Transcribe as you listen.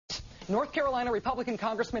North Carolina Republican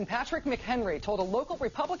Congressman Patrick McHenry told a local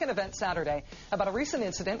Republican event Saturday about a recent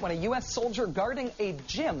incident when a U.S. soldier guarding a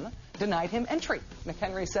gym denied him entry.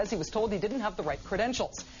 McHenry says he was told he didn't have the right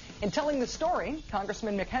credentials. In telling the story,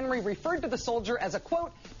 Congressman McHenry referred to the soldier as a,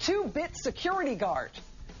 quote, two-bit security guard.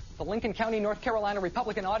 The Lincoln County, North Carolina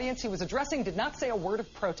Republican audience he was addressing did not say a word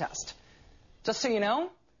of protest. Just so you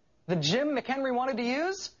know, the gym McHenry wanted to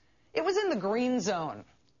use, it was in the green zone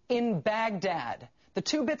in Baghdad. The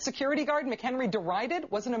two-bit security guard McHenry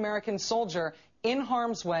derided was an American soldier in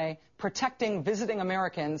harm's way, protecting visiting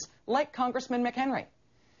Americans like Congressman McHenry.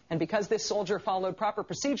 And because this soldier followed proper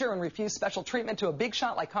procedure and refused special treatment to a big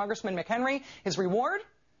shot like Congressman McHenry, his reward?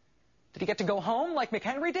 Did he get to go home like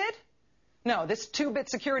McHenry did? No, this two-bit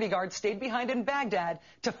security guard stayed behind in Baghdad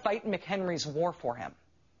to fight McHenry's war for him.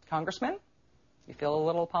 Congressman, you feel a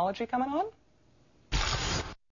little apology coming on?